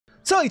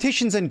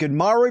Salutations and good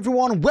morrow,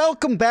 everyone.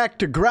 Welcome back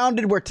to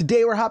Grounded, where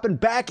today we're hopping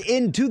back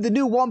into the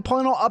new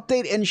 1.0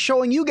 update and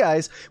showing you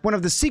guys one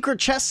of the secret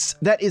chests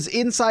that is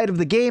inside of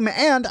the game,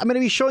 and I'm going to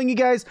be showing you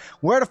guys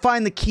where to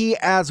find the key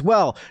as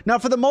well. Now,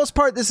 for the most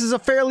part, this is a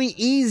fairly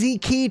easy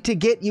key to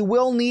get. You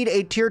will need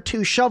a tier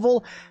 2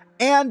 shovel,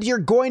 and you're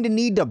going to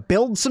need to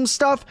build some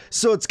stuff,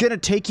 so it's going to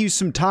take you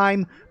some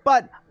time,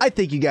 but I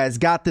think you guys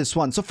got this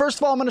one. So first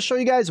of all, I'm going to show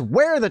you guys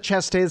where the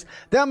chest is,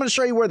 then I'm going to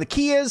show you where the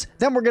key is,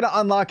 then we're going to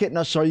unlock it, and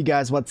I'll show you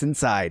guys what's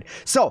inside.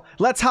 So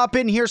let's hop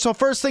in here. So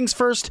first things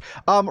first,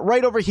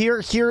 right over here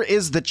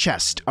is the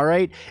chest, all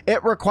right?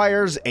 It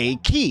requires a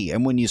key,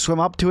 and when you swim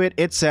up to it,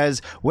 it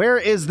says, where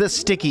is the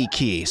sticky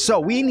key? So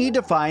we need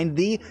to find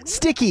the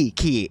sticky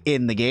key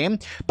in the game.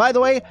 By the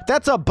way,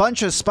 that's a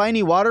bunch of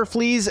spiny water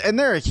fleas, and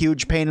they're a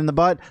huge pain in the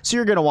butt, so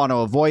you're going to want to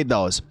avoid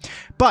those.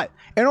 But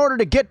in order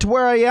to get to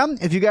where I am,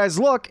 if you guys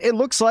look, it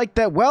looks like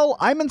that, well,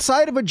 I'm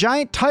inside of a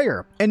giant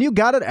tire. And you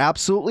got it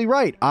absolutely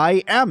right.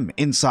 I am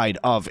inside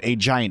of a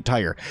giant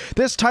tire.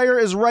 This tire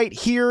is right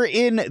here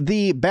in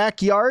the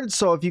backyard.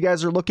 So if you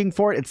guys are looking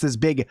for it, it's this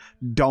big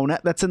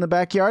donut that's in the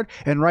backyard.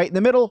 And right in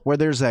the middle, where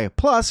there's a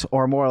plus,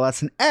 or more or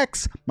less an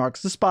X,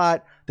 marks the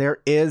spot, there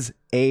is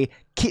a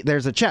key.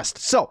 There's a chest.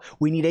 So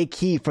we need a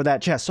key for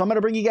that chest. So I'm going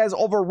to bring you guys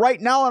over right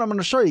now, and I'm going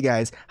to show you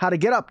guys how to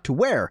get up to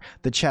where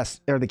the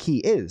chest or the key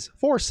is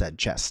for said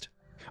chest.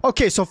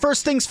 Okay, so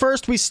first things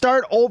first, we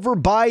start over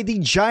by the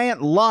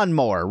giant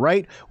lawnmower,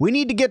 right? We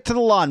need to get to the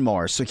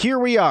lawnmower. So here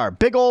we are,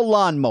 big old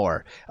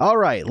lawnmower. All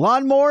right,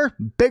 lawnmower,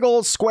 big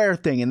old square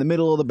thing in the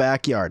middle of the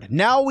backyard.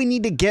 Now we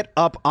need to get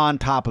up on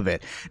top of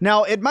it.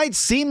 Now, it might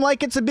seem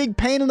like it's a big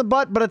pain in the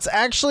butt, but it's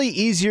actually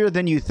easier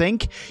than you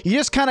think. You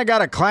just kind of got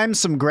to climb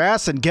some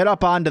grass and get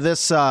up onto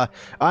this,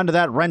 onto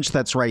that wrench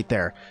that's right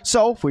there.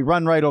 So if we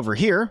run right over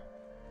here.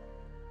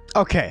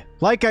 Okay,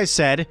 like I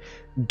said,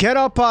 get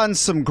up on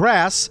some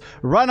grass,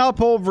 run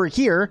up over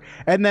here,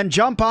 and then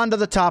jump onto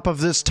the top of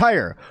this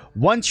tire.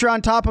 Once you're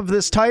on top of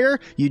this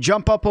tire, you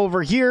jump up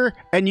over here,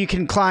 and you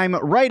can climb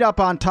right up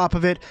on top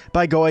of it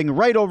by going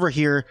right over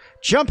here,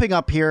 jumping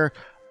up here,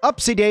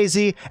 upsy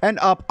daisy, and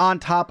up on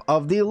top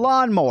of the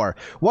lawnmower.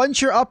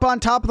 Once you're up on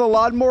top of the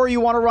lawnmower, you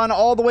want to run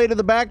all the way to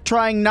the back,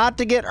 trying not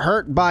to get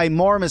hurt by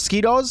more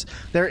mosquitoes.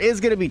 There is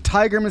going to be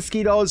tiger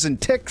mosquitoes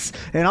and ticks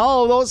and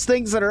all of those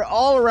things that are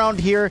all around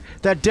here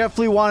that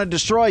definitely want to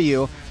destroy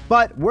you.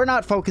 But we're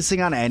not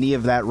focusing on any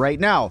of that right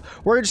now.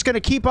 We're just going to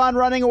keep on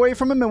running away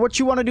from him, and what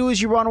you want to do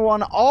is you want to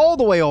run all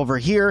the way over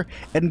here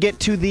and get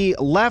to the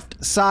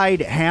left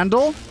side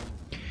handle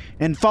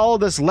and follow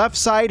this left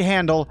side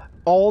handle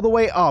all the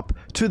way up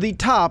to the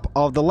top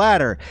of the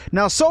ladder.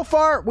 Now, so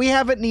far, we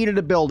haven't needed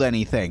to build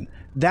anything.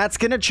 That's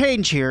going to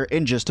change here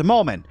in just a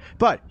moment.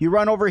 But you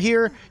run over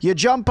here, you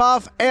jump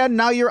off, and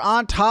now you're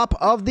on top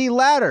of the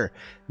ladder.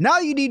 Now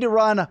you need to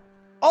run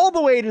all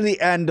the way to the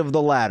end of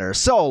the ladder.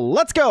 So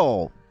let's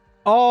go.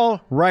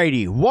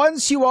 Alrighty,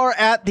 once you are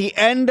at the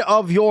end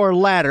of your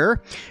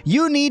ladder,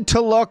 you need to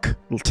look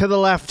to the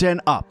left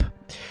and up.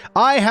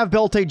 I have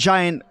built a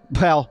giant,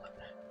 well,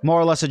 more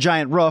or less a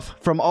giant roof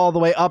from all the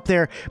way up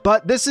there,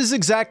 but this is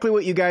exactly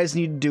what you guys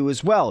need to do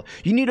as well.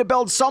 You need to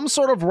build some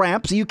sort of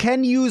ramp. You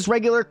can use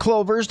regular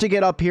clovers to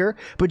get up here,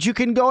 but you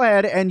can go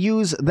ahead and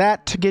use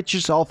that to get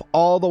yourself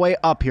all the way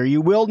up here.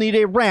 You will need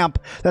a ramp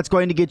that's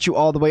going to get you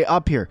all the way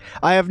up here.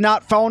 I have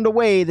not found a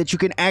way that you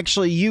can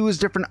actually use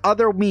different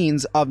other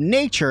means of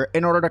nature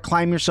in order to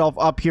climb yourself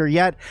up here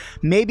yet.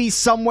 Maybe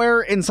somewhere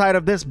inside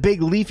of this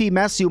big leafy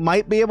mess you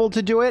might be able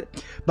to do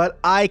it, but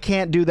I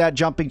can't do that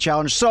jumping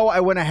challenge, so I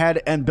went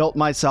ahead and built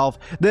myself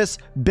this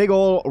big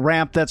old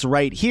ramp that's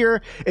right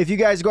here. If you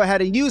guys go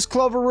ahead and use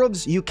clover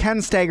roofs, you can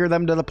stagger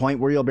them to the point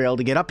where you'll be able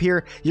to get up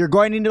here. You're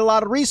going to need a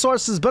lot of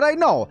resources, but I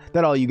know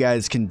that all you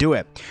guys can do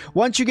it.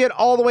 Once you get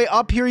all the way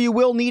up here, you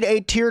will need a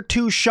tier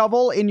 2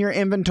 shovel in your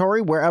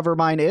inventory, wherever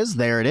mine is.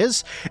 There it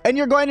is. And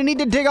you're going to need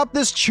to dig up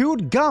this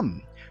chewed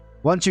gum.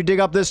 Once you dig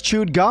up this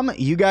chewed gum,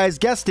 you guys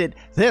guessed it,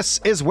 this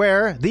is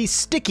where the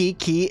sticky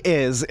key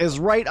is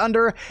right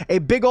under a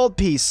big old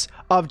piece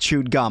of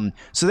chewed gum.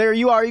 So there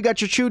you are, you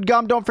got your chewed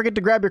gum. Don't forget to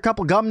grab your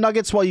couple gum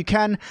nuggets while you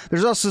can.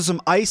 There's also some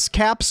ice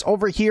caps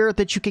over here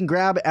that you can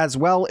grab as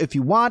well if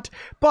you want.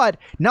 But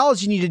now all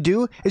you need to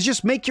do is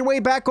just make your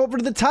way back over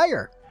to the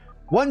tire.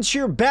 Once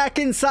you're back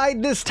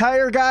inside this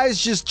tire,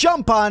 guys, just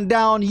jump on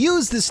down,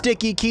 use the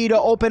sticky key to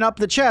open up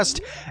the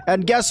chest,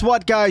 and guess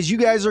what, guys? You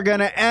guys are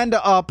gonna end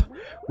up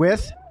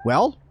with,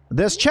 well,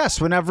 this chest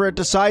whenever it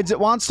decides it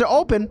wants to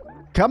open.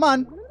 Come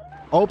on.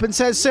 Open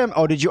says Sim.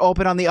 Oh, did you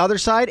open on the other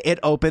side? It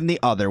opened the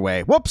other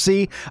way.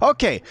 Whoopsie.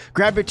 Okay,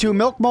 grab your 2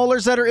 milk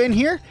molars that are in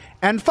here.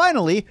 And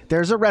finally,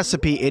 there's a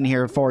recipe in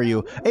here for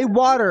you. A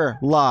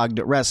waterlogged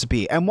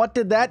recipe. And what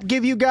did that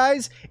give you,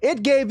 guys?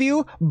 It gave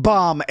you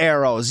bomb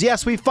arrows.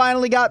 Yes, we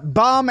finally got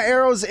bomb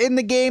arrows in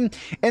the game.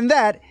 And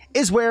that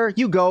is where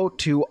you go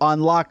to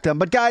unlock them.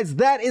 But guys,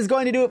 that is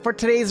going to do it for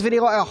today's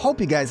video. I hope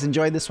you guys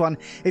enjoyed this one.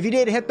 If you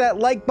did, hit that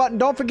like button.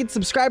 Don't forget to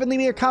subscribe and leave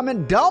me a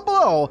comment down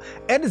below.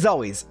 And as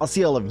always, I'll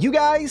see all of you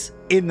guys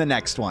in the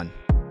next one.